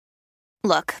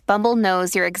Look, Bumble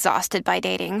knows you're exhausted by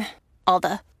dating. All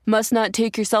the must not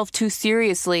take yourself too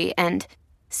seriously and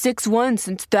 6'1"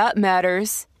 since that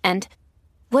matters. And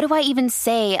what do I even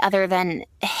say other than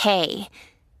hey?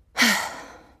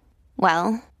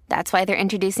 Well, that's why they're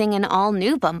introducing an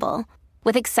all-new Bumble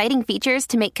with exciting features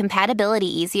to make compatibility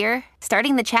easier,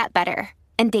 starting the chat better,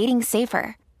 and dating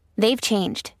safer. They've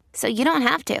changed, so you don't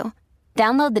have to.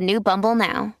 Download the new Bumble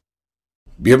now.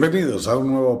 Bienvenidos a un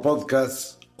nuevo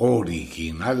podcast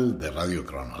original de Radio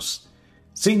Cronos.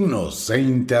 Signos e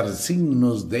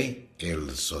intersignos de el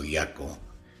zodiaco.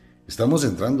 Estamos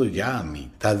entrando ya a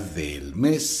mitad del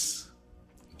mes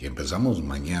y empezamos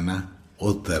mañana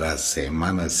otra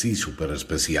semana así súper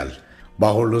especial,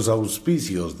 bajo los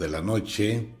auspicios de la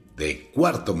noche de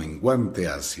cuarto menguante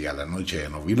hacia la noche de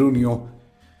novilunio.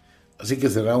 Así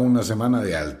que será una semana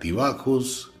de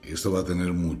altibajos. Esto va a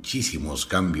tener muchísimos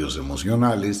cambios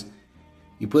emocionales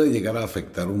y puede llegar a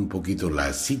afectar un poquito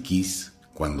la psiquis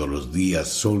cuando los días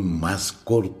son más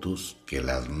cortos que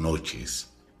las noches.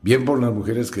 Bien por las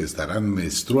mujeres que estarán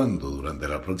menstruando durante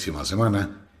la próxima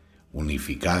semana,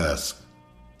 unificadas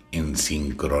en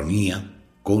sincronía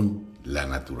con la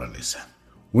naturaleza.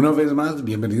 Una vez más,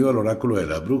 bienvenido al Oráculo de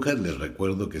las Brujas. Les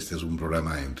recuerdo que este es un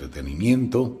programa de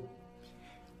entretenimiento.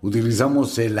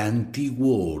 Utilizamos el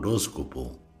antiguo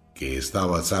horóscopo que está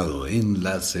basado en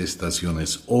las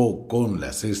estaciones o con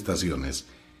las estaciones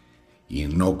y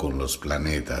no con los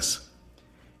planetas.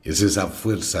 Es esa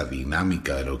fuerza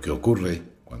dinámica de lo que ocurre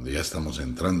cuando ya estamos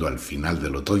entrando al final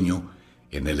del otoño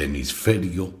en el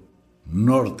hemisferio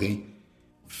norte,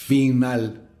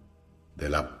 final de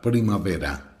la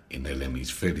primavera en el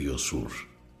hemisferio sur.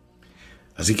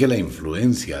 Así que la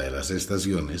influencia de las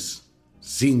estaciones,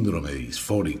 síndrome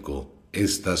disfórico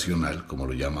estacional, como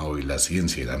lo llama hoy la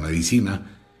ciencia y la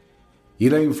medicina, y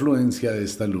la influencia de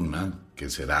esta luna, que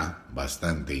será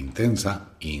bastante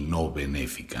intensa y no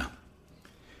benéfica.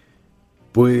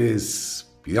 Pues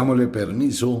pidámosle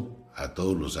permiso a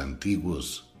todos los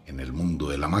antiguos en el mundo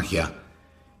de la magia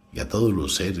y a todos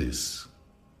los seres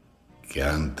que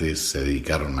antes se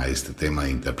dedicaron a este tema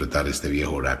de interpretar este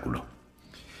viejo oráculo.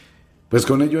 Pues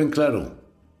con ello en claro,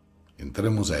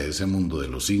 entremos a ese mundo de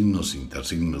los signos,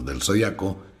 intersignos del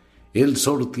zodiaco, el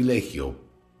sortilegio,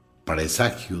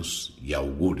 presagios y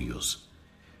augurios.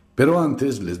 Pero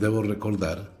antes les debo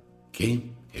recordar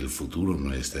que el futuro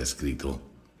no está escrito,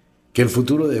 que el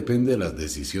futuro depende de las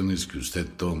decisiones que usted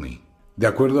tome. De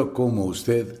acuerdo a cómo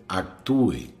usted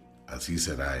actúe, así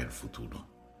será el futuro.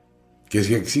 Que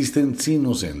si existen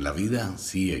signos en la vida,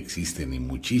 sí existen y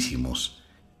muchísimos.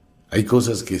 Hay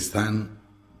cosas que están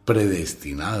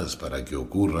predestinadas para que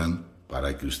ocurran,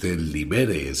 para que usted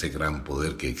libere ese gran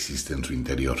poder que existe en su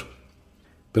interior.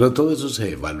 Pero todo eso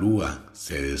se evalúa,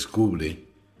 se descubre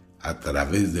a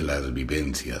través de las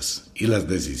vivencias y las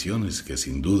decisiones que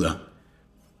sin duda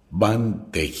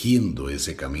van tejiendo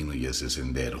ese camino y ese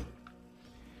sendero.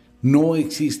 No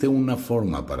existe una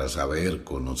forma para saber,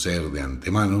 conocer de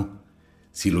antemano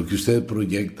si lo que usted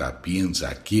proyecta,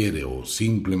 piensa, quiere o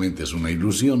simplemente es una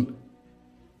ilusión,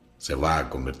 se va a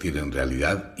convertir en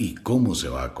realidad y cómo se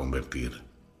va a convertir.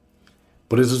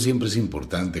 Por eso siempre es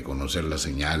importante conocer las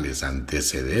señales,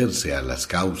 antecederse a las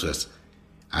causas,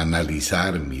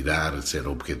 analizar, mirar, ser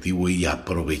objetivo y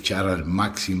aprovechar al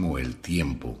máximo el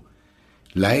tiempo.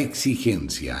 La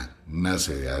exigencia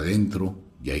nace de adentro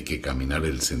y hay que caminar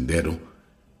el sendero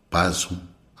paso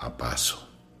a paso.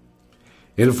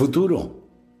 El futuro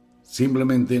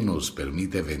simplemente nos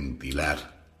permite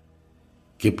ventilar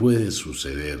qué puede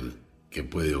suceder, qué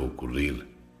puede ocurrir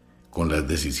con las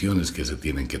decisiones que se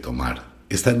tienen que tomar.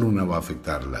 Esta luna va a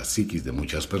afectar la psiquis de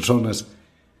muchas personas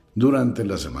durante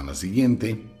la semana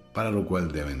siguiente, para lo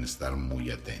cual deben estar muy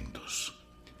atentos.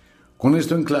 Con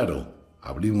esto en claro,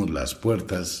 abrimos las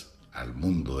puertas al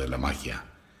mundo de la magia,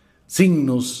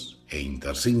 signos e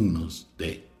intersignos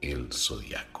de el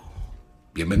zodiaco.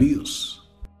 Bienvenidos.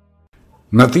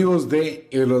 Nativos de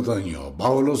el otoño,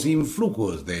 bajo los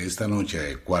influjos de esta noche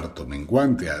de cuarto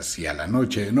menguante hacia la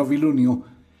noche de novilunio,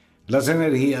 las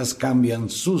energías cambian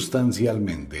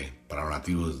sustancialmente para los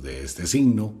nativos de este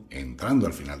signo, entrando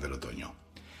al final del otoño.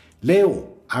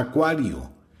 Leo,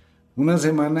 Acuario, una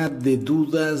semana de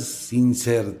dudas,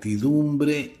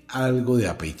 incertidumbre, algo de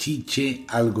apechiche,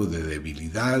 algo de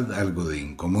debilidad, algo de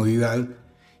incomodidad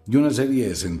y una serie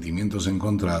de sentimientos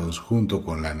encontrados junto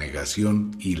con la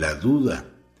negación y la duda.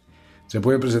 Se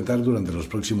puede presentar durante los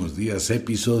próximos días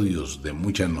episodios de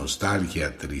mucha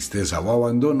nostalgia, tristeza o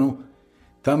abandono,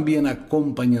 también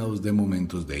acompañados de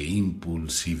momentos de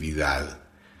impulsividad.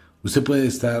 Usted puede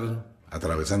estar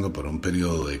atravesando por un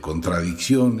periodo de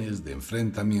contradicciones, de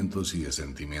enfrentamientos y de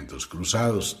sentimientos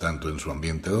cruzados, tanto en su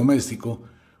ambiente doméstico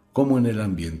como en el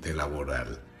ambiente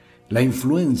laboral. La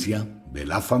influencia de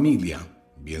la familia,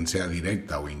 bien sea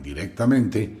directa o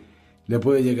indirectamente, le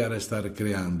puede llegar a estar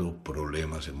creando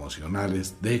problemas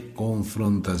emocionales de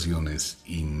confrontaciones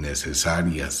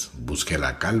innecesarias. Busque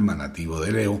la calma, nativo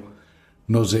de Leo.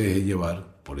 No se deje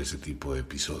llevar por ese tipo de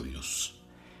episodios.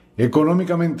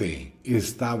 Económicamente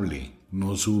estable,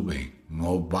 no sube,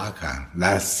 no baja.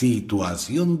 La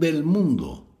situación del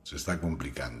mundo se está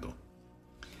complicando.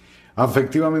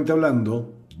 Afectivamente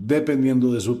hablando,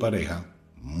 dependiendo de su pareja,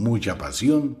 mucha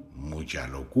pasión, mucha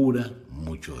locura,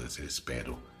 mucho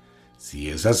desespero. Si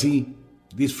es así,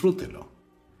 disfrútelo.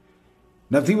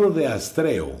 Nativos de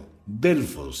Astreo,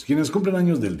 Delfos, quienes cumplen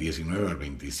años del 19 al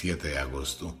 27 de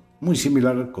agosto, muy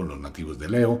similar con los nativos de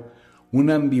Leo,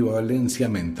 una ambivalencia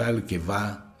mental que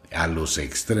va a los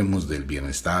extremos del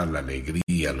bienestar, la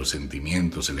alegría, los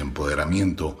sentimientos, el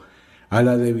empoderamiento, a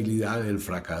la debilidad, el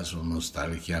fracaso,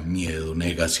 nostalgia, miedo,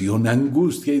 negación,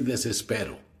 angustia y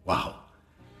desespero. ¡Wow!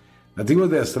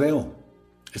 Nativos de Astreo,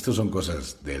 estas son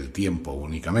cosas del tiempo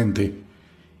únicamente.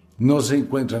 No se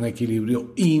encuentra en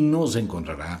equilibrio y no se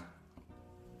encontrará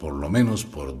por lo menos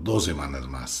por 2 semanas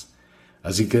más.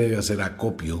 Así que debe hacer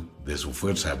acopio de su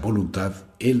fuerza de voluntad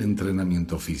el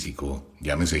entrenamiento físico,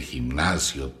 llámese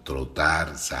gimnasio,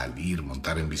 trotar, salir,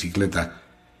 montar en bicicleta,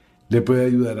 le puede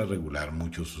ayudar a regular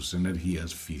mucho sus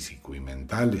energías físico y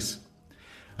mentales.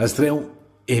 Astreo,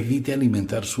 evite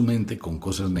alimentar su mente con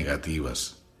cosas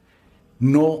negativas.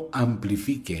 No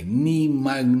amplifique ni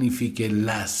magnifique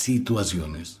las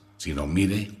situaciones, sino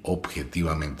mire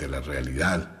objetivamente la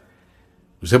realidad.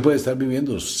 Usted puede estar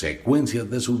viviendo secuencias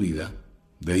de su vida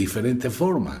de diferente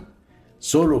forma,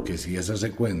 solo que si esa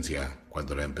secuencia,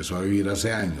 cuando la empezó a vivir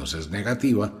hace años, es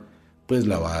negativa, pues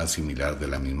la va a asimilar de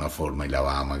la misma forma y la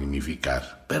va a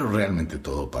magnificar, pero realmente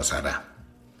todo pasará.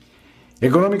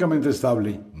 Económicamente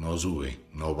estable, no sube,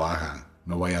 no baja,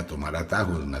 no vaya a tomar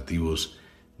atajos, nativos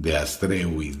de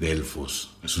Astreo y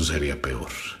Delfos, eso sería peor.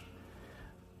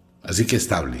 Así que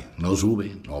estable, no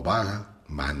sube, no baja,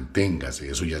 manténgase,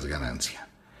 eso ya es ganancia.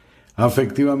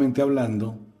 Afectivamente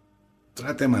hablando,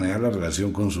 trate de manejar la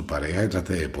relación con su pareja y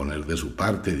trate de poner de su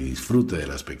parte, disfrute de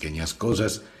las pequeñas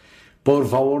cosas. Por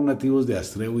favor, nativos de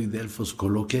Astreo y Delfos,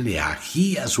 colóquele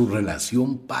ají a su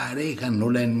relación pareja,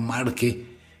 no la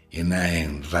enmarque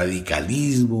en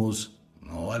radicalismos.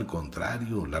 No, al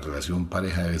contrario, la relación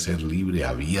pareja debe ser libre,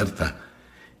 abierta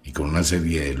y con una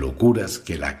serie de locuras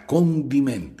que la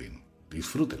condimenten.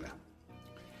 Disfrútela.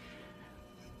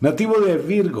 Nativo de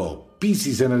Virgo,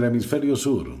 Piscis en el hemisferio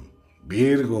sur.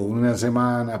 Virgo, una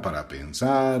semana para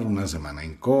pensar, una semana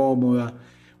incómoda,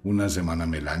 una semana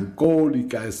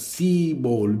melancólica. Sí,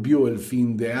 volvió el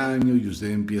fin de año y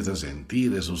usted empieza a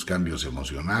sentir esos cambios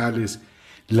emocionales.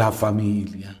 La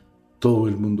familia, todo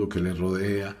el mundo que le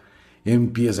rodea,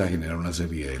 empieza a generar una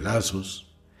serie de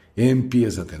lazos,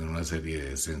 empieza a tener una serie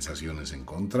de sensaciones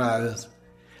encontradas,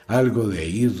 algo de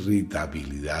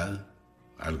irritabilidad,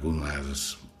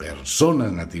 algunas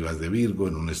personas nativas de Virgo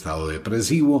en un estado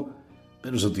depresivo,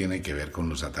 pero eso tiene que ver con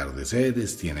los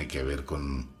atardeceres, tiene que ver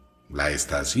con la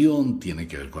estación, tiene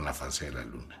que ver con la fase de la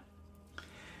luna.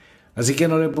 Así que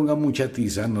no le ponga mucha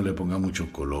tiza, no le ponga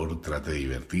mucho color, trate de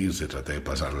divertirse, trate de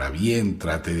pasarla bien,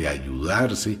 trate de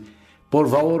ayudarse. Por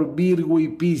favor, Virgo y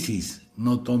Piscis,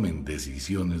 no tomen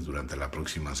decisiones durante la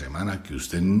próxima semana que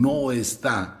usted no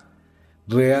está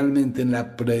realmente en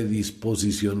la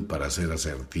predisposición para ser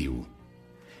asertivo.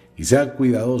 Y sea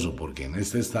cuidadoso porque en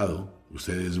este estado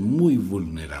usted es muy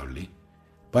vulnerable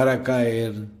para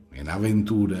caer en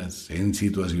aventuras, en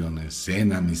situaciones,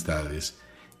 en amistades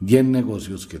y en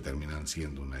negocios que terminan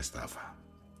siendo una estafa.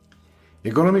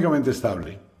 Económicamente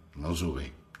estable, no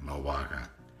sube, no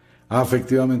baja.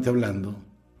 Afectivamente hablando,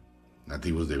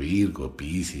 nativos de Virgo,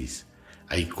 Piscis,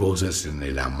 hay cosas en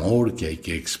el amor que hay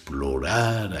que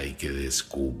explorar, hay que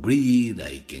descubrir,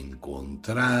 hay que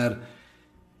encontrar.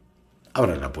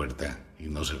 Abra la puerta y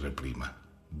no se reprima.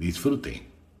 Disfrute,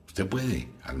 usted puede,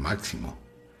 al máximo.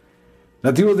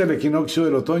 Nativos del equinoccio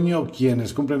del otoño,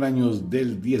 quienes cumplen años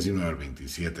del 19 al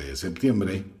 27 de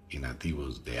septiembre, y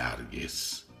nativos de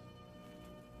Aries.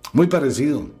 Muy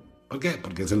parecido. ¿Por qué?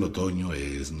 Porque es el otoño,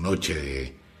 es noche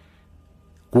de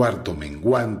cuarto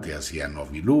menguante hacia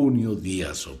novilunio,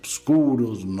 días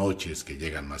oscuros, noches que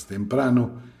llegan más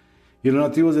temprano, y los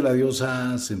nativos de la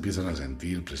diosa se empiezan a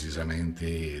sentir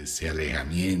precisamente ese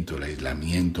alejamiento, el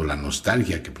aislamiento, la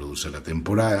nostalgia que produce la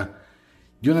temporada,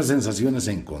 y unas sensaciones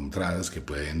encontradas que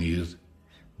pueden ir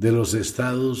de los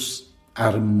estados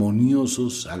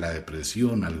armoniosos a la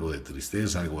depresión, algo de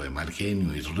tristeza, algo de mal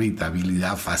genio,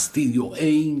 irritabilidad, fastidio e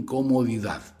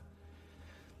incomodidad.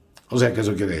 O sea que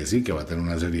eso quiere decir que va a tener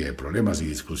una serie de problemas y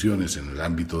discusiones en el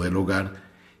ámbito del hogar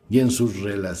y en sus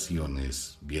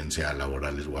relaciones, bien sea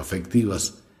laborales o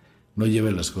afectivas. No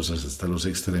lleve las cosas hasta los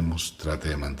extremos, trate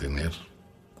de mantener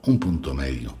un punto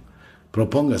medio.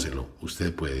 Propóngaselo,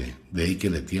 usted puede,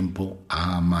 dedíquele tiempo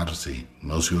a amarse,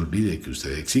 no se olvide que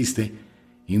usted existe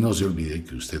y no se olvide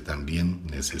que usted también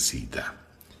necesita.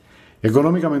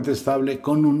 Económicamente estable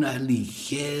con una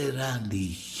ligera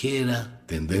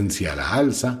tendencia a la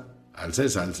alza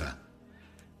es alza,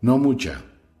 no mucha,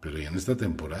 pero ya en esta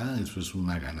temporada eso es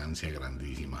una ganancia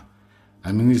grandísima.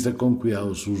 Administre con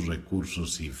cuidado sus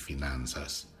recursos y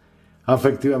finanzas.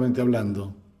 Afectivamente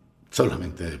hablando,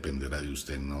 solamente dependerá de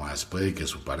usted, no más. Puede que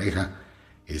su pareja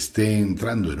esté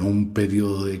entrando en un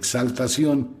periodo de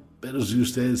exaltación, pero si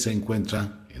usted se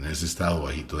encuentra en ese estado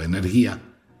bajito de energía,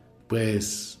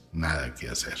 pues nada que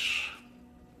hacer.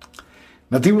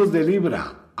 Nativos de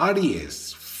Libra,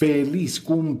 Aries, feliz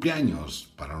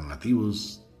cumpleaños para los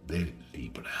nativos de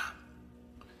Libra.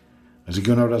 Así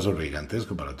que un abrazo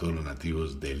gigantesco para todos los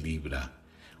nativos de Libra.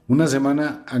 Una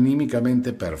semana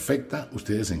anímicamente perfecta,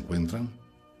 ustedes se encuentran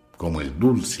como el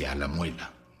dulce a la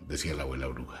muela, decía la abuela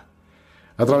bruja.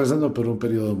 Atravesando por un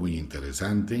periodo muy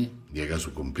interesante, llega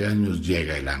su cumpleaños,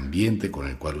 llega el ambiente con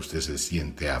el cual usted se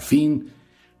siente afín,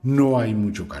 no hay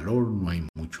mucho calor, no hay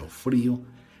mucho frío,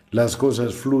 las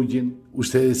cosas fluyen,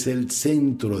 usted es el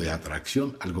centro de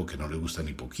atracción, algo que no le gusta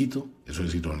ni poquito, eso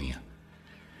es ironía.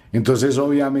 Entonces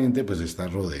obviamente pues está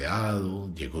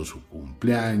rodeado, llegó su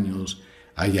cumpleaños,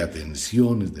 hay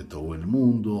atenciones de todo el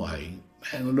mundo, hay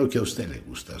lo que a usted le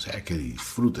gusta, o sea que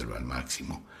disfrútelo al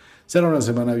máximo. Será una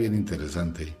semana bien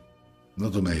interesante, no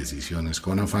tome decisiones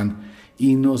con afán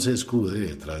y no se escude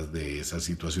detrás de esa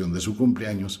situación de su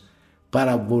cumpleaños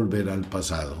para volver al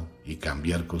pasado y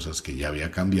cambiar cosas que ya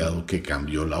había cambiado, que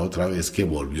cambió la otra vez, que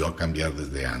volvió a cambiar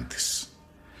desde antes.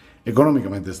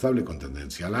 Económicamente estable con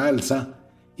tendencia a la alza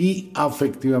y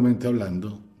afectivamente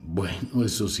hablando, bueno,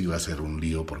 eso sí va a ser un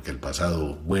lío porque el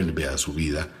pasado vuelve a su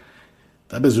vida.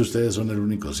 Tal vez ustedes son el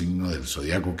único signo del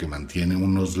zodiaco que mantiene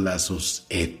unos lazos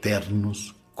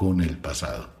eternos con el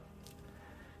pasado.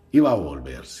 Y va a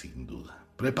volver sin duda.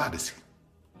 Prepárese.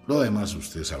 Lo demás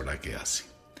usted sabrá qué hace.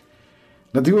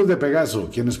 Nativos de Pegaso,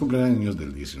 quienes cumplen años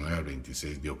del 19 al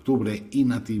 26 de octubre y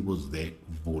nativos de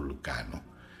Vulcano.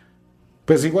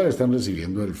 Pues igual están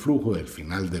recibiendo el flujo del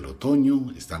final del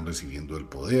otoño, están recibiendo el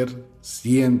poder,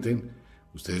 sienten,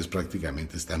 ustedes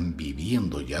prácticamente están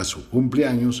viviendo ya su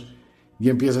cumpleaños y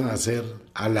empiezan a hacer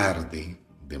alarde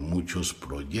de muchos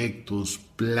proyectos,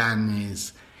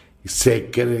 planes, se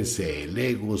crece el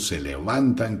ego, se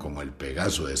levantan como el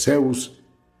Pegaso de Zeus.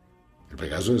 El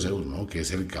Pegaso de Zeus, ¿no? Que es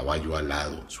el caballo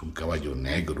alado, es un caballo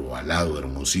negro, alado,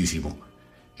 hermosísimo,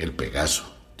 el Pegaso.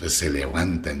 Entonces se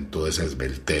levanta en toda esa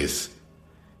esbeltez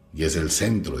y es el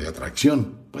centro de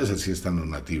atracción. Pues así están los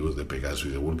nativos de Pegaso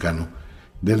y de Vulcano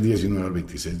del 19 al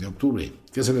 26 de octubre.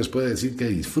 ¿Qué se les puede decir? Que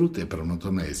disfrute, pero no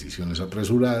tome decisiones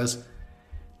apresuradas,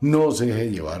 no se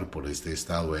deje llevar por este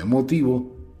estado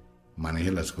emotivo,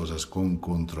 maneje las cosas con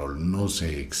control, no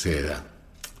se exceda.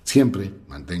 Siempre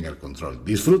mantenga el control,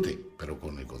 disfrute, pero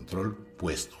con el control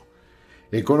puesto.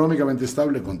 Económicamente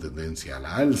estable con tendencia a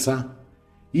la alza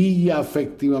y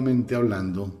afectivamente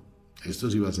hablando,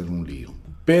 esto sí va a ser un lío,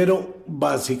 pero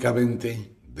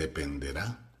básicamente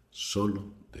dependerá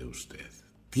solo de usted.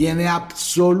 Tiene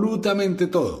absolutamente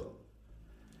todo.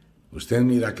 Usted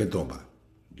mira qué toma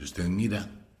y usted mira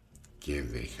qué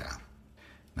deja.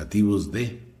 Nativos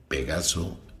de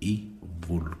Pegaso y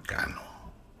Vulcano.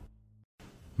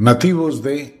 Nativos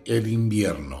de el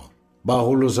invierno,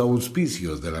 bajo los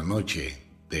auspicios de la noche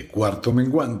de cuarto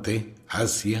menguante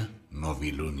hacia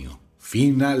novilunio,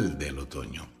 final del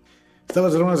otoño. Esta va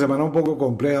a ser una semana un poco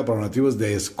compleja para los nativos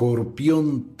de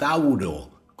Escorpión Tauro.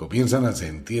 Comienzan a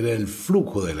sentir el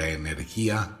flujo de la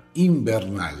energía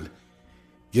invernal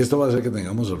y esto va a hacer que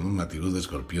tengamos a unos nativos de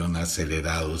Escorpión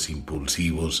acelerados,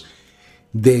 impulsivos,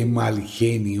 de mal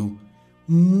genio,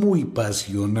 muy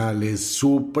pasionales,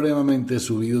 supremamente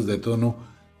subidos de tono,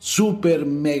 súper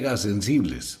mega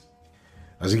sensibles.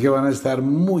 Así que van a estar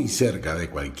muy cerca de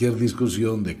cualquier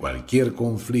discusión, de cualquier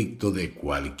conflicto, de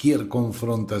cualquier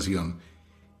confrontación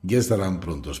y estarán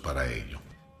prontos para ello.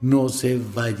 No se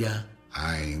vaya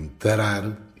a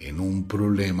entrar en un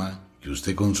problema que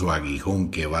usted con su aguijón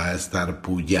que va a estar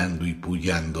pullando y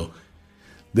pullando,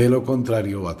 de lo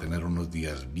contrario va a tener unos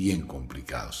días bien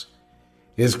complicados.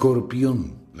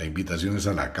 Escorpión, la invitación es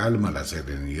a la calma, a la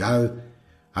serenidad,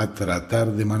 a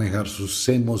tratar de manejar sus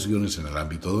emociones en el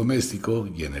ámbito doméstico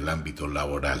y en el ámbito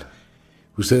laboral.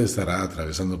 Usted estará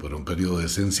atravesando por un periodo de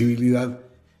sensibilidad,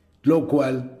 lo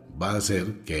cual va a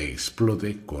hacer que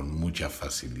explote con mucha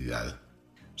facilidad.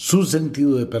 Su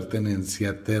sentido de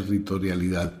pertenencia,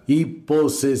 territorialidad y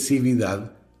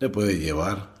posesividad le puede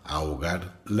llevar a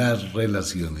ahogar las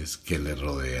relaciones que le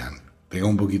rodean. Tenga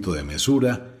un poquito de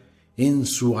mesura en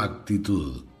su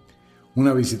actitud.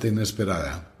 Una visita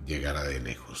inesperada llegará de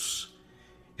lejos.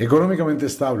 Económicamente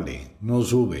estable, no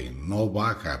sube, no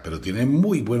baja, pero tiene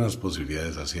muy buenas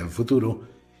posibilidades hacia el futuro.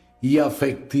 Y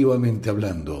afectivamente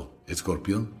hablando,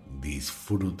 Escorpión,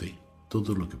 disfrute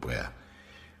todo lo que pueda.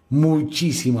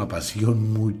 Muchísima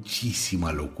pasión,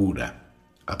 muchísima locura.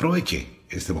 Aproveche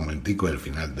este momentico del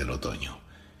final del otoño.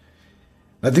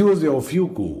 Nativos de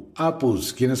Ofiuku,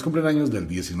 Apus, quienes cumplen años del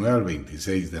 19 al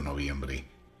 26 de noviembre.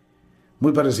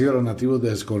 Muy parecido a los nativos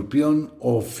de Escorpión,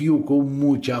 Ofiuku,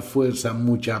 mucha fuerza,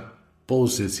 mucha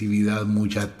posesividad,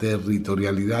 mucha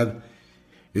territorialidad.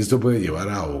 Esto puede llevar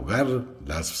a ahogar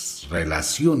las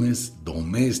relaciones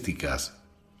domésticas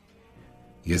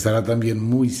y estará también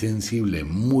muy sensible,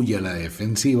 muy a la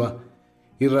defensiva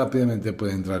y rápidamente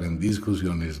puede entrar en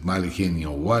discusiones, mal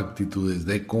genio o actitudes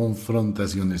de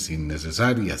confrontaciones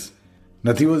innecesarias.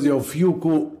 Nativos de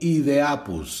Ofiuku y de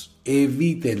Apus,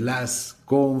 evite las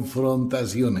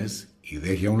confrontaciones y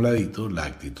deje a un ladito la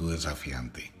actitud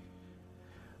desafiante.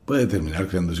 Puede terminar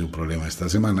creándose un problema esta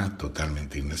semana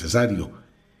totalmente innecesario.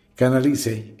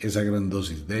 Canalice esa gran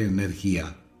dosis de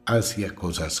energía hacia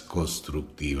cosas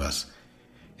constructivas.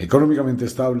 Económicamente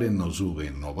estable, no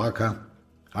sube, no baja.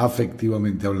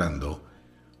 Afectivamente hablando,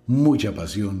 mucha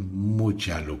pasión,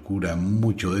 mucha locura,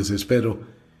 mucho desespero.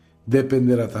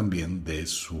 Dependerá también de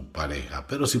su pareja,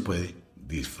 pero si puede,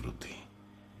 disfrute.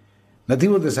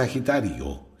 Nativos de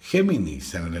Sagitario,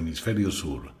 Géminis en el hemisferio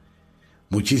sur.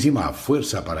 Muchísima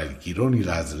fuerza para el Quirón y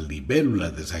las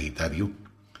libélulas de Sagitario,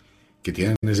 que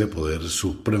tienen ese poder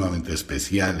supremamente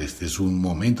especial. Este es un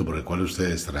momento por el cual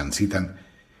ustedes transitan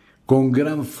con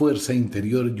gran fuerza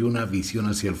interior y una visión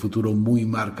hacia el futuro muy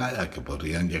marcada, que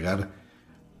podrían llegar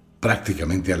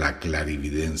prácticamente a la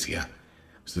clarividencia.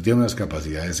 Usted tiene unas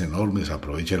capacidades enormes,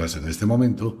 aprovéchelas en este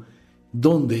momento,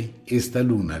 donde esta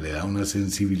luna le da una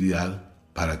sensibilidad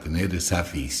para tener esa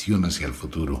visión hacia el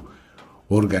futuro.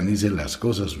 Organice las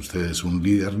cosas, usted es un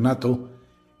líder nato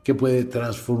que puede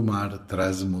transformar,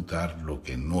 transmutar lo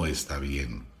que no está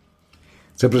bien.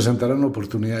 Se presentarán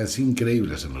oportunidades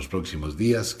increíbles en los próximos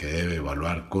días que debe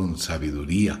evaluar con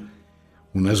sabiduría.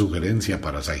 Una sugerencia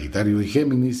para Sagitario y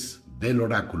Géminis del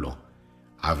oráculo: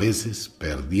 a veces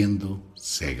perdiendo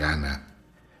se gana.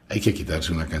 Hay que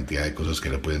quitarse una cantidad de cosas que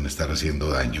le pueden estar haciendo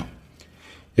daño.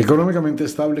 Económicamente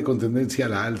estable con tendencia a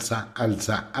la alza,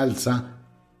 alza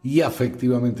y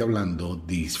afectivamente hablando,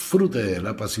 disfrute de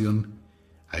la pasión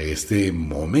a este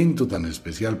momento tan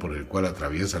especial por el cual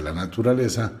atraviesa la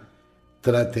naturaleza.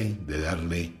 Trate de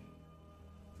darle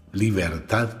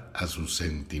libertad a sus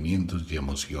sentimientos y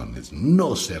emociones.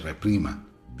 No se reprima,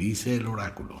 dice el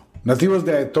oráculo. Nativos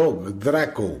de Aetok,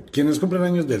 Draco, quienes cumplen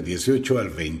años del 18 al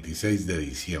 26 de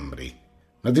diciembre.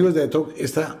 Nativos de Aetok,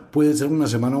 esta puede ser una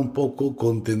semana un poco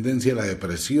con tendencia a la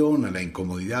depresión, a la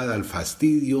incomodidad, al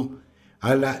fastidio,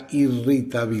 a la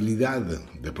irritabilidad.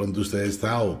 De pronto usted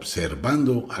está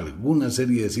observando alguna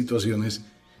serie de situaciones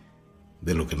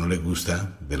de lo que no le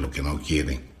gusta, de lo que no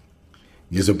quiere.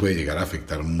 Y eso puede llegar a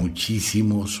afectar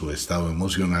muchísimo su estado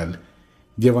emocional,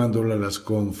 llevándolo a las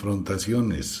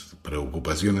confrontaciones.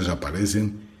 Preocupaciones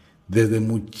aparecen desde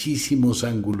muchísimos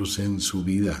ángulos en su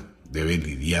vida. Debe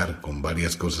lidiar con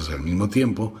varias cosas al mismo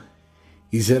tiempo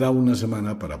y será una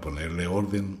semana para ponerle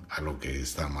orden a lo que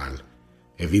está mal.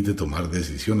 Evite tomar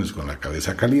decisiones con la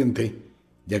cabeza caliente,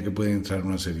 ya que puede entrar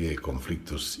una serie de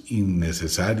conflictos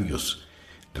innecesarios.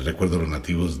 Les recuerdo a los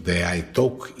nativos de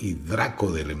Aetok y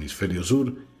Draco del hemisferio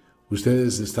sur,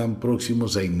 ustedes están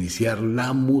próximos a iniciar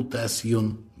la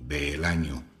mutación del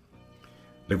año.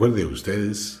 Recuerde,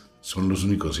 ustedes son los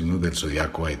únicos signos del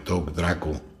zodiaco Aetok,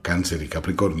 Draco, Cáncer y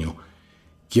Capricornio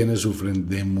quienes sufren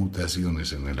de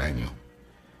mutaciones en el año.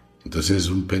 Entonces es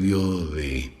un periodo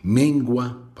de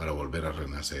mengua para volver a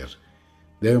renacer.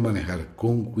 Debe manejar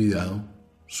con cuidado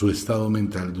su estado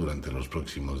mental durante los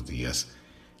próximos días.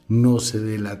 No se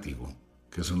dé látigo,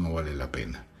 que eso no vale la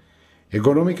pena.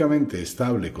 Económicamente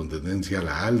estable con tendencia a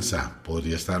la alza,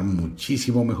 podría estar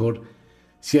muchísimo mejor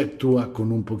si actúa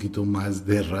con un poquito más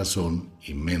de razón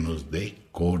y menos de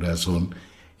corazón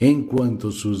en cuanto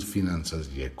a sus finanzas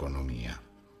y economía.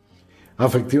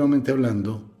 Afectivamente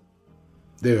hablando,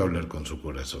 debe hablar con su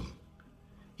corazón.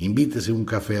 Invítese un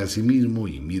café a sí mismo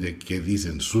y mire qué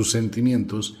dicen sus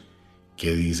sentimientos,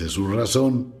 qué dice su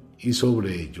razón y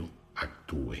sobre ello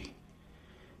actúe.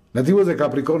 Nativos de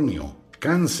Capricornio,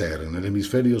 Cáncer en el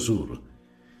hemisferio sur.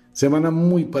 Semana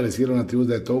muy parecida a los nativos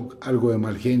de TOC, algo de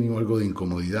mal genio, algo de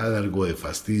incomodidad, algo de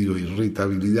fastidio,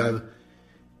 irritabilidad.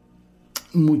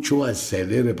 Mucho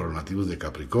acelere para los nativos de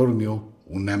Capricornio,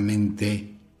 una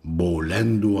mente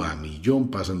volando a millón,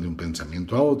 pasan de un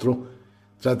pensamiento a otro.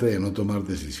 Trate de no tomar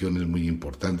decisiones muy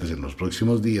importantes en los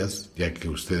próximos días, ya que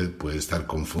usted puede estar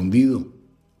confundido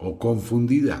o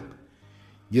confundida,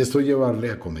 y esto llevarle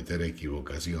a cometer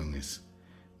equivocaciones.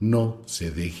 No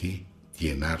se deje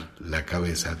llenar la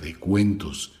cabeza de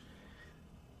cuentos.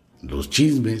 Los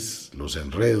chismes, los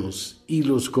enredos y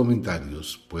los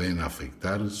comentarios pueden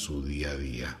afectar su día a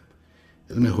día.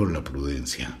 Es mejor la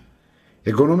prudencia.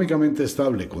 Económicamente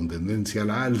estable con tendencia a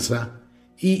la alza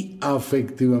y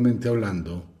afectivamente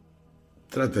hablando,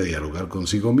 trate de dialogar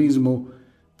consigo mismo,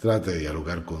 trate de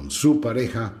dialogar con su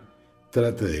pareja,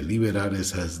 trate de liberar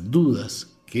esas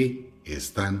dudas que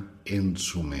están en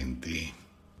su mente.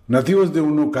 Nativos de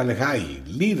Unucalhai,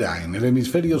 Lira, en el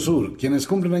hemisferio sur, quienes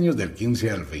cumplen años del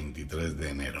 15 al 23 de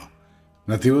enero.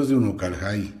 Nativos de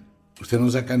Unucalhai, usted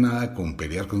no saca nada con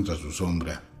pelear contra su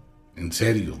sombra. En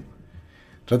serio.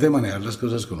 Trate de manejar las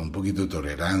cosas con un poquito de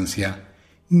tolerancia.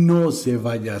 No se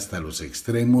vaya hasta los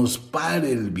extremos.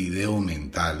 Pare el video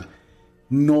mental.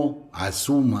 No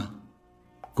asuma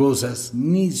cosas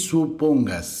ni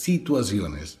suponga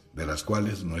situaciones de las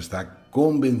cuales no está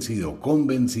convencido o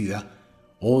convencida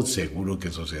o seguro que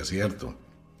eso sea cierto.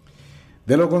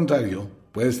 De lo contrario,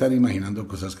 puede estar imaginando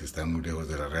cosas que están muy lejos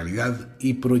de la realidad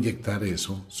y proyectar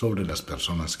eso sobre las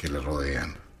personas que le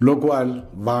rodean, lo cual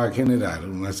va a generar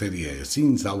una serie de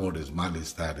sinsabores,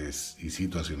 malestares y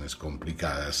situaciones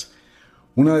complicadas.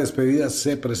 Una despedida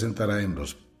se presentará en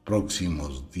los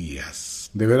próximos días.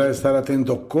 Deberá estar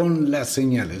atento con las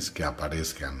señales que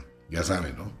aparezcan. Ya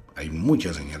saben, ¿no? Hay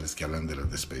muchas señales que hablan de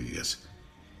las despedidas.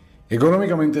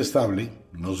 Económicamente estable,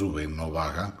 no sube, no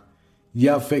baja, y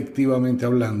afectivamente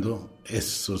hablando,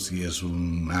 eso sí es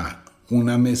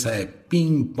una mesa de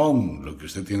ping-pong lo que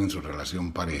usted tiene en su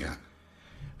relación pareja.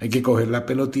 Hay que coger la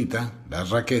pelotita,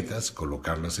 las raquetas,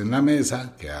 colocarlas en la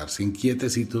mesa, quedarse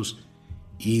inquietecitos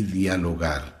y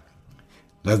dialogar.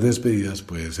 Las despedidas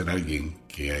puede ser alguien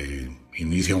que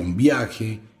inicia un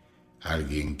viaje,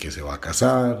 alguien que se va a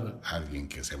casar, alguien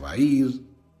que se va a ir.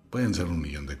 Pueden ser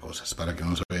 1.000.000 de cosas para que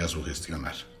no se vaya a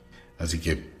sugestionar. Así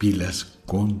que pilas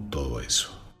con todo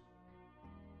eso.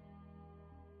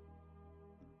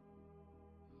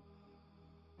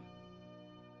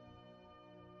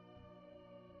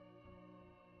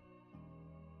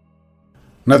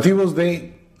 Nativos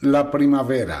de la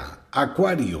primavera,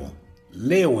 Acuario,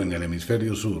 Leo en el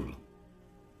hemisferio sur.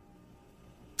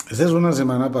 Esta es una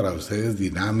semana para ustedes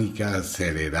dinámica,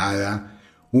 acelerada,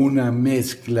 una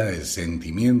mezcla de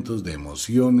sentimientos, de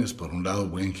emociones, por un lado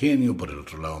buen genio, por el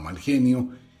otro lado mal genio,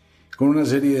 con una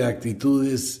serie de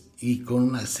actitudes y con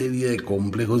una serie de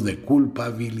complejos de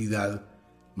culpabilidad.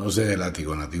 No se dé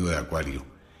látigo, nativo de Acuario.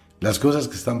 Las cosas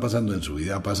que están pasando en su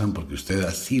vida pasan porque usted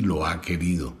así lo ha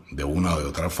querido, de una o de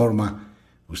otra forma.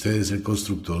 Usted es el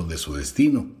constructor de su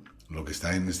destino. Lo que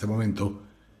está en este momento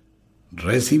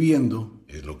recibiendo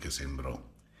es lo que sembró.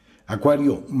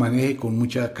 Acuario, maneje con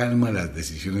mucha calma las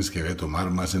decisiones que debe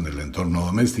tomar más en el entorno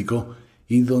doméstico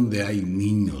y donde hay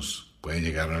niños. Puede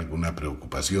llegar a alguna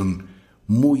preocupación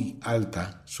muy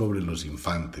alta sobre los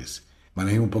infantes.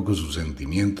 Maneje un poco sus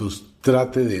sentimientos,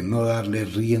 trate de no darle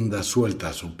rienda suelta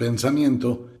a su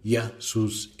pensamiento y a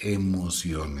sus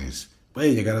emociones.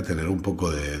 Puede llegar a tener un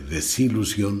poco de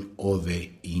desilusión o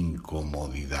de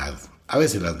incomodidad. A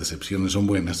veces las decepciones son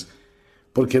buenas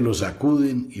porque lo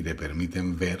sacuden y le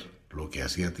permiten ver lo que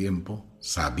hacía tiempo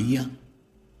sabía,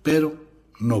 pero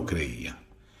no creía.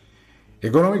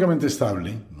 Económicamente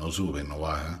estable, no sube, no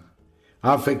baja.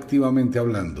 Afectivamente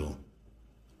hablando,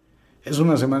 es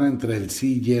una semana entre el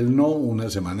sí y el no, una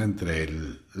semana entre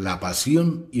la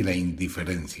pasión y la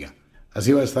indiferencia.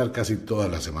 Así va a estar casi toda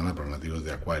la semana para nativos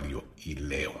de Acuario y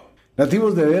Leo.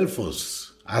 Nativos de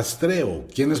Delfos, Astreo,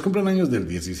 quienes cumplen años del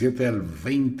 17 al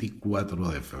 24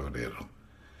 de febrero.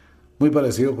 Muy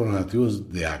parecido con los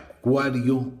nativos de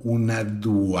Acuario, una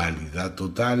dualidad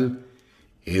total,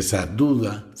 esa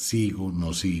duda, sigo,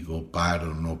 no sigo,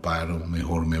 paro, no paro,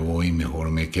 mejor me voy,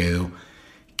 mejor me quedo,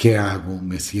 ¿qué hago?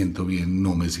 ¿Me siento bien?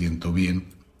 ¿No me siento bien?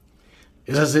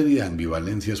 Esa serie de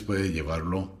ambivalencias puede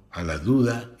llevarlo a la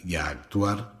duda y a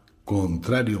actuar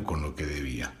contrario con lo que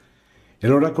debía.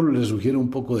 El oráculo le sugiere un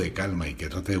poco de calma y que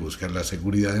trate de buscar la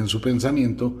seguridad en su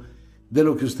pensamiento de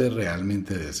lo que usted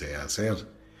realmente desea hacer.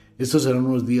 Estos serán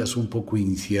unos días un poco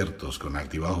inciertos, con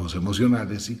altibajos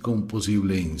emocionales y con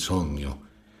posible insomnio.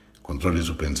 Controle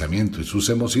su pensamiento y sus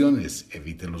emociones,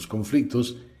 evite los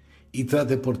conflictos y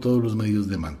trate por todos los medios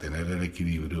de mantener el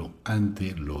equilibrio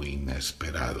ante lo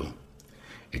inesperado.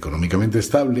 Económicamente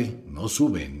estable, no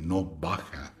sube, no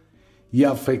baja. Y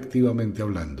afectivamente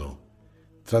hablando,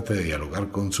 trate de dialogar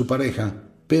con su pareja,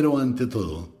 pero ante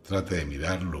todo, trate de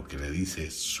mirar lo que le dice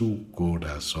su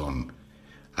corazón.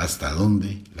 Hasta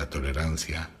dónde la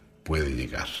tolerancia puede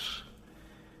llegar.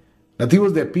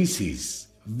 Nativos de Piscis,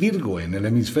 Virgo en el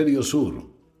hemisferio sur.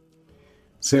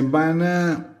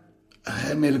 Semana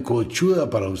melcochuda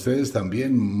para ustedes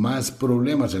también, más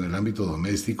problemas en el ámbito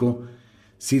doméstico,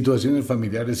 situaciones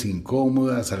familiares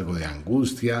incómodas, algo de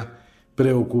angustia,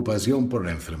 preocupación por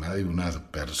la enfermedad de una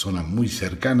persona muy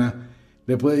cercana,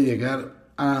 le puede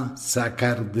llegar a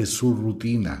sacar de su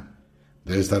rutina.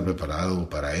 Debe estar preparado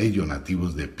para ello,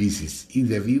 nativos de Piscis y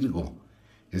de Virgo.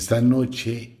 Esta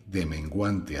noche de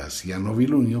menguante hacia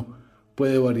novilunio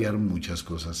puede variar muchas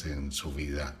cosas en su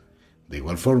vida. De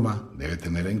igual forma, debe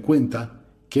tener en cuenta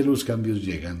que los cambios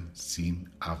llegan sin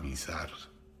avisar.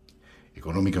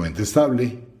 Económicamente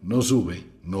estable, no sube,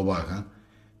 no baja,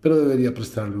 pero debería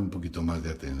prestarle un poquito más de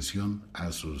atención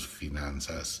a sus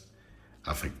finanzas.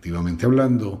 Afectivamente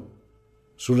hablando,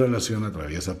 su relación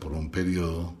atraviesa por un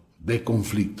periodo de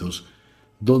conflictos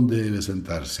donde debe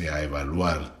sentarse a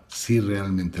evaluar si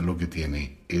realmente lo que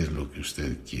tiene es lo que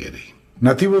usted quiere.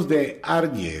 Nativos de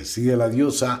Aries y de la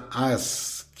diosa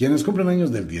As, quienes cumplen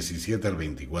años del 17 al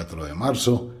 24 de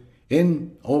marzo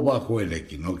en o bajo el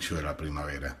equinoccio de la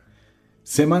primavera.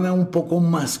 Semana un poco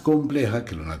más compleja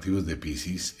que los nativos de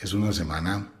Piscis. Es una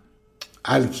semana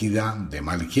álgida, de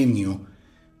mal genio,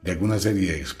 de alguna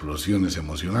serie de explosiones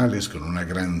emocionales, con una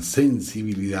gran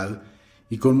sensibilidad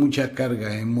y con mucha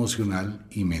carga emocional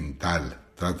y mental.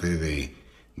 Trate de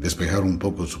despejar un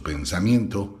poco su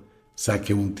pensamiento,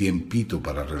 saque un tiempito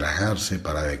para relajarse,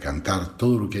 para decantar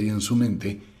todo lo que hay en su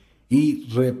mente y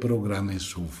reprograme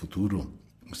su futuro.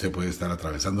 Usted puede estar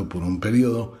atravesando por un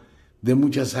periodo de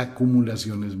muchas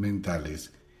acumulaciones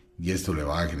mentales y esto le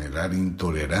va a generar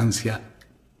intolerancia,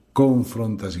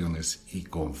 confrontaciones y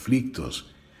conflictos.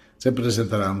 Se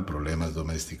presentarán problemas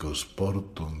domésticos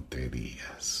por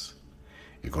tonterías.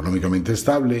 Económicamente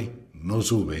estable, no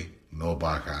sube, no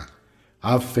baja.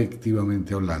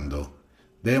 Afectivamente hablando,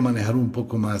 debe manejar un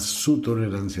poco más su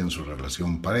tolerancia en su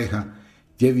relación pareja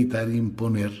y evitar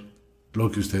imponer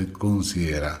lo que usted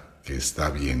considera que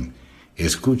está bien.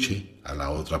 Escuche a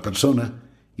la otra persona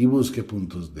y busque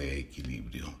puntos de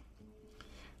equilibrio.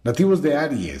 Nativos de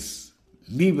Aries,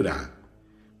 Libra,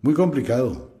 muy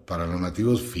complicado para los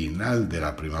nativos final de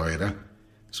la primavera.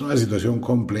 Es una situación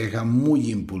compleja, muy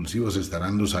impulsivos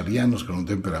estarán los arianos con un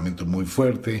temperamento muy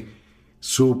fuerte,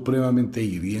 supremamente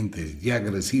hirientes y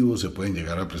agresivos se pueden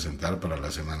llegar a presentar para la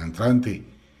semana entrante.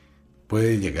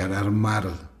 Puede llegar a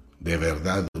armar de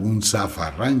verdad un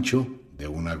zafarrancho de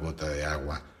una gota de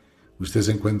agua. Usted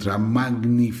se encuentra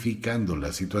magnificando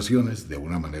las situaciones de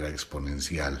una manera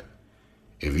exponencial.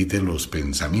 Evite los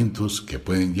pensamientos que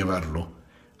pueden llevarlo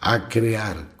a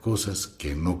crear cosas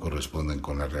que no corresponden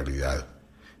con la realidad.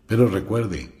 Pero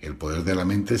recuerde, el poder de la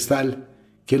mente es tal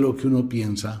que lo que uno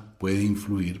piensa puede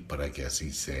influir para que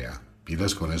así sea.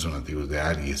 Pilas con eso, nativos de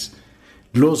Aries.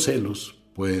 Los celos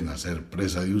pueden hacer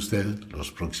presa de usted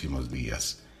los próximos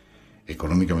días.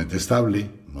 Económicamente estable,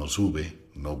 no sube,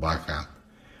 no baja.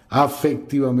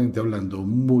 Afectivamente hablando,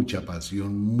 mucha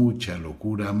pasión, mucha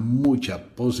locura,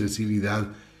 mucha posesividad,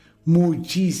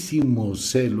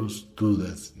 muchísimos celos,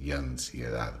 dudas y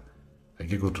ansiedad. Hay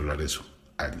que controlar eso,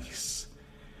 Aries.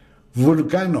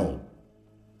 Vulcano,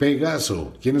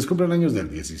 Pegaso, quienes cumplen años del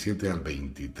 17 al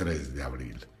 23 de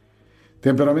abril.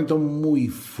 Temperamento muy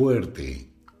fuerte,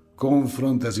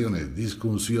 confrontaciones,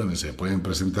 discusiones se pueden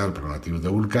presentar para nativos de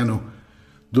Vulcano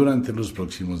durante los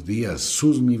próximos días.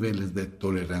 Sus niveles de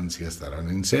tolerancia estarán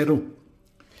en cero,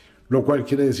 lo cual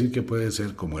quiere decir que puede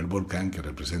ser como el volcán que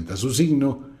representa su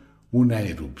signo, una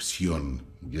erupción,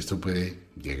 y esto puede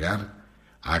llegar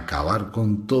a acabar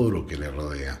con todo lo que le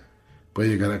rodea. Puede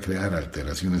llegar a crear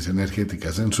alteraciones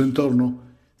energéticas en su entorno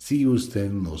si usted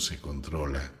no se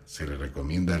controla. Se le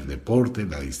recomienda el deporte,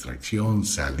 la distracción,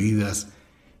 salidas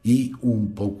y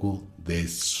un poco de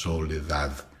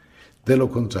soledad. De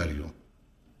lo contrario,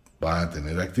 va a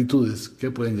tener actitudes que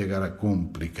pueden llegar a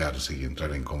complicarse y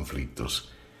entrar en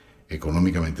conflictos.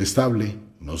 Económicamente estable,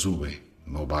 no sube,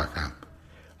 no baja.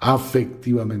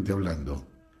 Afectivamente hablando,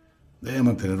 debe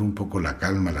mantener un poco la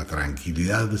calma, la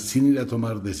tranquilidad, sin ir a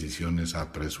tomar decisiones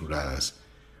apresuradas.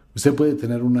 Usted puede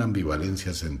tener una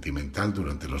ambivalencia sentimental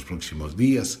durante los próximos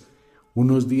días.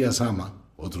 Unos días ama,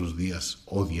 otros días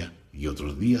odia y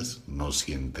otros días no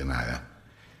siente nada.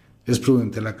 Es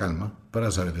prudente la calma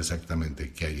para saber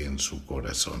exactamente qué hay en su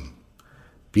corazón.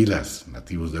 Pilas,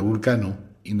 nativos de Vulcano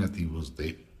y nativos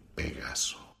de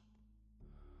Pegaso.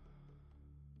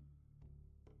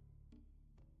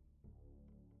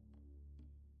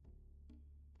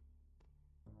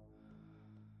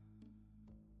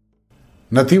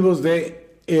 Nativos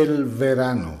de el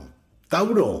verano.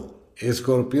 Tauro,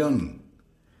 Escorpión.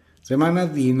 Semana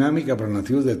dinámica para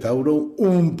nativos de Tauro,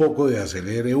 un poco de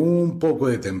acelere, un poco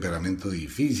de temperamento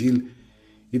difícil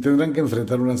y tendrán que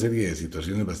enfrentar una serie de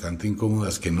situaciones bastante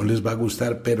incómodas que no les va a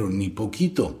gustar, pero ni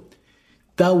poquito.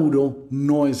 Tauro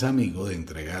no es amigo de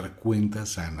entregar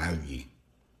cuentas a nadie.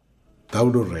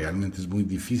 Tauro realmente es muy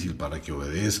difícil para que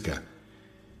obedezca.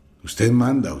 Usted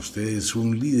manda, usted es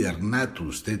un líder nato,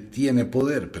 usted tiene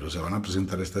poder, pero se van a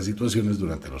presentar estas situaciones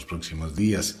durante los próximos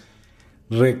días.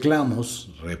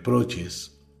 Reclamos,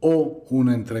 reproches o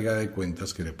una entrega de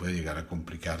cuentas que le puede llegar a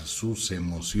complicar sus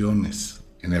emociones.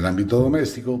 En el ámbito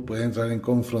doméstico puede entrar en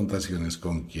confrontaciones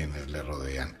con quienes le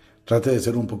rodean. Trate de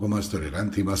ser un poco más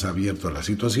tolerante y más abierto a las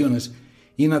situaciones.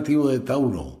 Y nativo de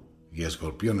Tauro y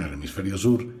Escorpión en el hemisferio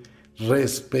sur,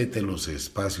 respete los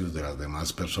espacios de las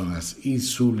demás personas y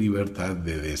su libertad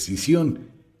de decisión.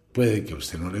 Puede que a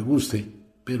usted no le guste,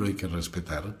 pero hay que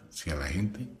respetar si a la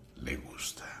gente le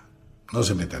gusta. No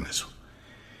se meta en eso.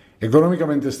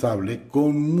 Económicamente estable,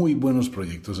 con muy buenos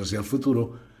proyectos hacia el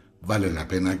futuro, vale la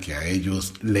pena que a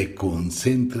ellos le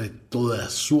concentre toda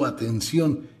su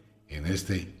atención en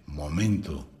este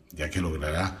momento, ya que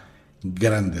logrará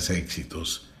grandes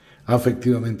éxitos.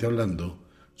 Afectivamente hablando,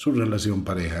 su relación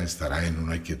pareja estará en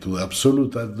una quietud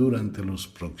absoluta durante los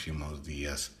próximos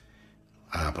días.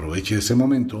 Aproveche ese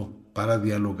momento para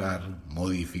dialogar,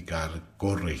 modificar,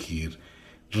 corregir,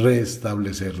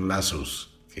 restablecer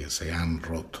lazos que se han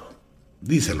roto,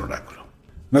 dice el oráculo.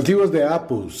 Nativos de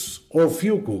Apus o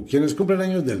Fiuco, quienes cumplen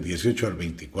años del 18 al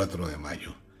 24 de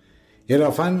mayo. El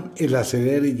afán, el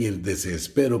acelere y el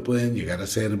desespero pueden llegar a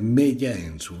ser mella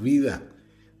en su vida.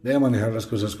 Debe manejar las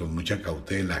cosas con mucha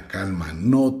cautela, calma,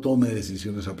 no tome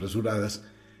decisiones apresuradas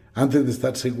antes de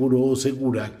estar seguro o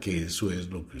segura que eso es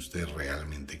lo que usted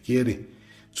realmente quiere.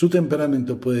 Su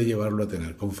temperamento puede llevarlo a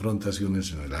tener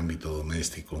confrontaciones en el ámbito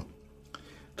doméstico.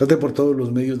 Trate por todos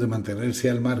los medios de mantenerse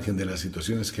al margen de las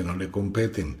situaciones que no le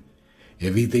competen.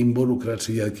 Evite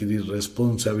involucrarse y adquirir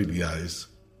responsabilidades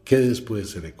que después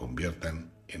se le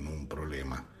conviertan en un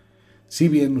problema. Si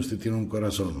bien usted tiene un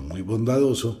corazón muy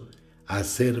bondadoso,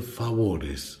 hacer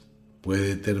favores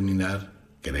puede terminar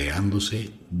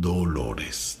creándose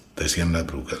dolores, decían las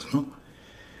brujas, ¿no?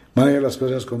 Maneje las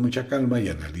cosas con mucha calma y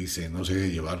analice, no se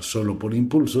deje llevar solo por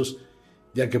impulsos,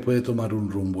 ya que puede tomar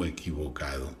un rumbo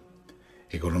equivocado.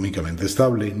 Económicamente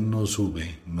estable, no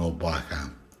sube, no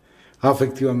baja.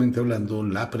 Afectivamente hablando,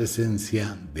 la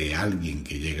presencia de alguien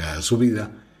que llega a su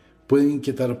vida puede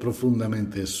inquietar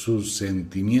profundamente sus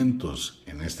sentimientos.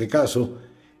 En este caso,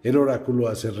 el oráculo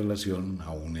hace relación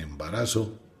a un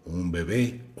embarazo, un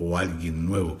bebé o alguien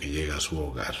nuevo que llega a su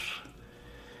hogar.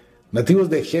 Nativos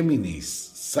de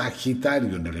Géminis,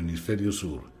 Sagitario en el hemisferio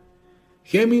sur.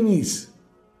 Géminis,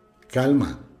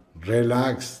 calma,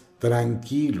 relax,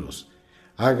 tranquilos.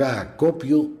 Haga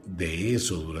acopio de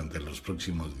eso durante los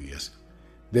próximos días.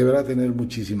 Deberá tener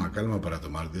muchísima calma para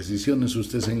tomar decisiones.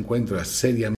 Usted se encuentra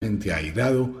seriamente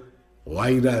airado o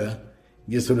airada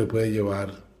y esto le puede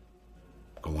llevar,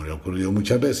 como le ha ocurrido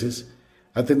muchas veces,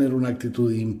 a tener una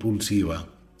actitud impulsiva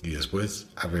y después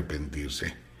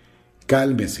arrepentirse.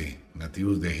 Cálmese,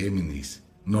 nativos de Géminis.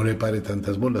 No le pare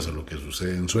tantas bolas a lo que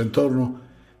sucede en su entorno.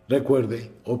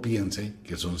 Recuerde o piense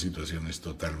que son situaciones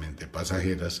totalmente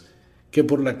pasajeras que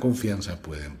por la confianza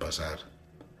pueden pasar.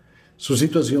 Su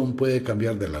situación puede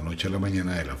cambiar de la noche a la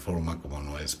mañana de la forma como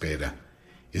no espera.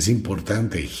 Es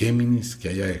importante, Géminis, que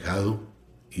haya dejado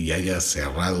y haya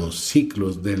cerrado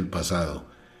ciclos del pasado.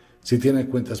 Si tiene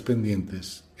cuentas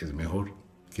pendientes, es mejor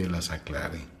que las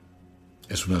aclare.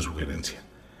 Es una sugerencia.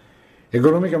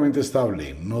 Económicamente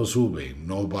estable, no sube,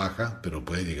 no baja, pero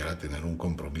puede llegar a tener un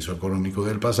compromiso económico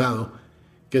del pasado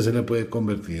que se le puede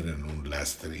convertir en un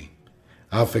lastre.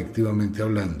 Afectivamente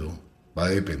hablando, va a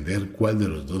depender cuál de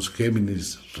los dos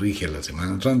Géminis rige la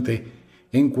semana entrante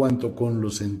en cuanto con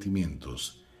los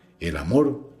sentimientos, el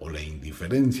amor o la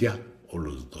indiferencia o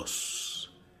los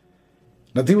dos.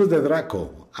 Nativos de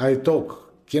Draco,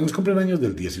 Aetok, quienes cumplen años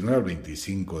del 19 al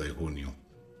 25 de junio.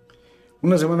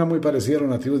 Una semana muy parecida a los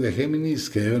nativos de Géminis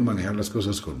que deben manejar las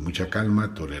cosas con mucha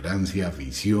calma, tolerancia,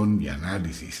 visión y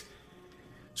análisis.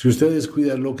 Si usted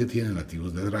descuida lo que tienen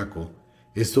nativos de Draco,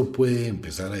 esto puede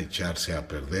empezar a echarse a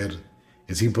perder.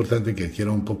 Es importante que adquiera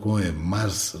un poco de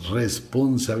más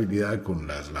responsabilidad con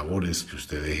las labores que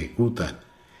usted ejecuta.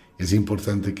 Es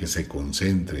importante que se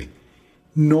concentre.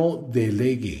 No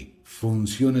delegue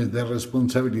funciones de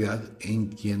responsabilidad en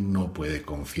quien no puede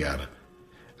confiar.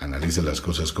 Analice las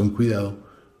cosas con cuidado.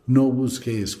 No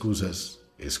busque excusas,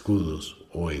 escudos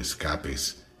o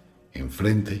escapes.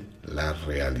 Enfrente la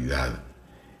realidad.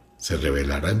 Se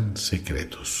revelarán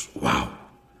secretos. ¡Wow!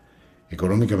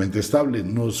 Económicamente estable,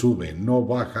 no sube, no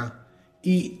baja,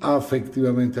 y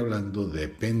afectivamente hablando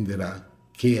dependerá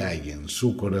qué hay en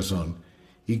su corazón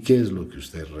y qué es lo que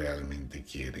usted realmente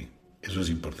quiere. Eso es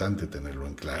importante tenerlo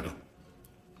en claro.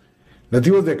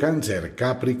 Nativos de Cáncer,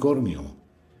 Capricornio.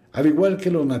 Al igual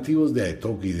que los nativos de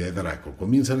Aetok y de Draco,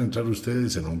 comienzan a entrar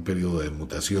ustedes en un periodo de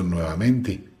mutación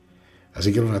nuevamente.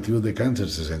 Así que los nativos de Cáncer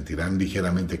se sentirán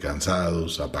ligeramente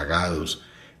cansados, apagados,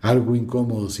 algo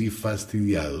incómodos y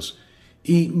fastidiados,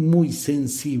 y muy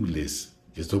sensibles.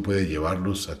 Esto puede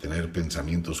llevarlos a tener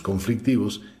pensamientos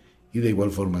conflictivos y de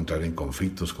igual forma entrar en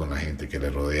conflictos con la gente que le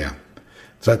rodea.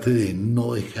 Trate de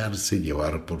no dejarse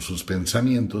llevar por sus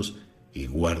pensamientos y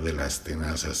guarde las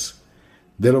tenazas.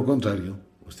 De lo contrario,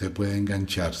 usted puede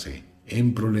engancharse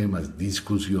en problemas,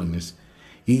 discusiones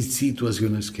y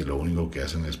situaciones que lo único que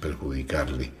hacen es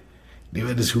perjudicarle.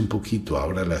 Libérese un poquito,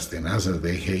 abra las tenazas,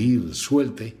 deje ir,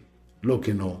 suelte lo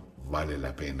que no vale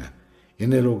la pena.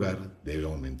 En el hogar debe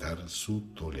aumentar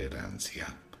su tolerancia.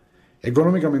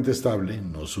 Económicamente estable,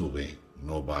 no sube,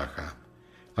 no baja.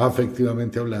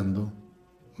 Afectivamente hablando,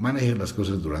 maneje las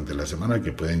cosas durante la semana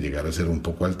que pueden llegar a ser un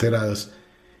poco alteradas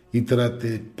y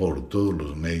trate por todos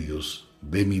los medios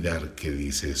de mirar qué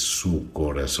dice su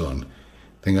corazón.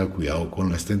 Tenga cuidado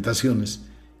con las tentaciones,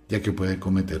 ya que puede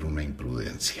cometer una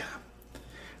imprudencia.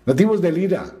 Nativos de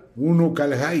Lira,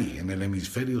 Unucalhai, en el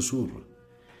hemisferio sur.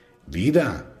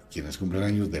 Lira, quienes cumplen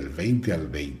años del 20 al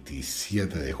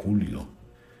 27 de julio.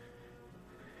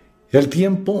 El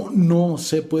tiempo no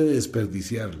se puede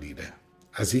desperdiciar, Lira.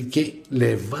 Así que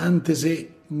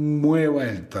levántese, mueva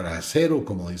el trasero,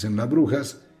 como dicen las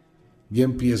brujas, y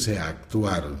empiece a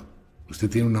actuar. Usted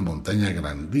tiene una montaña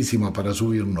grandísima para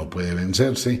subir, no puede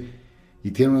vencerse,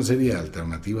 y tiene una serie de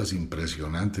alternativas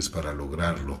impresionantes para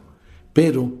lograrlo.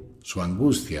 Pero su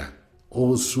angustia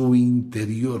o su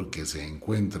interior, que se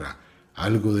encuentra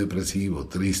algo depresivo,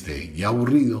 triste y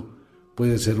aburrido,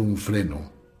 puede ser un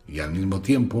freno y al mismo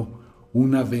tiempo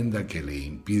una venda que le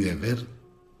impide ver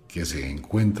que se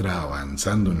encuentra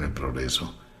avanzando en el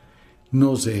progreso.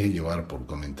 No se deje llevar por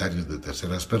comentarios de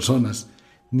terceras personas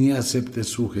ni acepte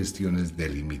sugestiones de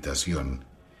limitación.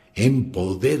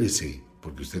 Empodérese,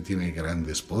 porque usted tiene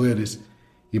grandes poderes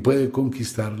y puede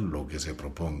conquistar lo que se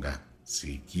proponga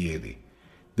si quiere.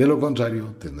 De lo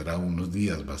contrario, tendrá unos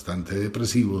días bastante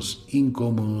depresivos,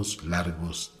 incómodos,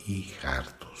 largos y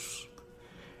hartos.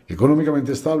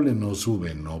 Económicamente estable, no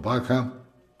sube, no baja.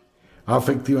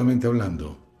 Afectivamente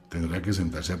hablando, tendrá que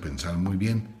sentarse a pensar muy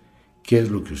bien qué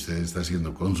es lo que usted está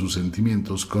haciendo con sus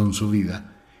sentimientos, con su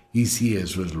vida, y si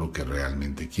eso es lo que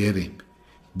realmente quiere.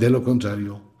 De lo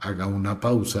contrario, haga una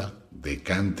pausa,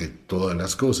 decante todas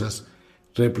las cosas,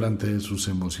 replantee sus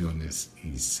emociones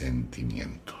y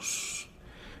sentimientos.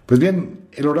 Pues bien,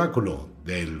 el oráculo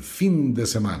del fin de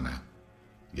semana.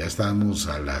 Ya estamos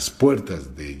a las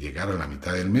puertas de llegar a la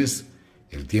mitad del mes,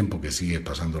 el tiempo que sigue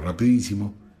pasando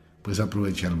rapidísimo, pues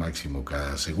aproveche al máximo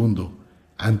cada segundo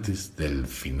antes del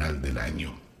final del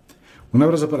año. Un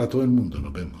abrazo para todo el mundo,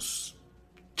 nos vemos.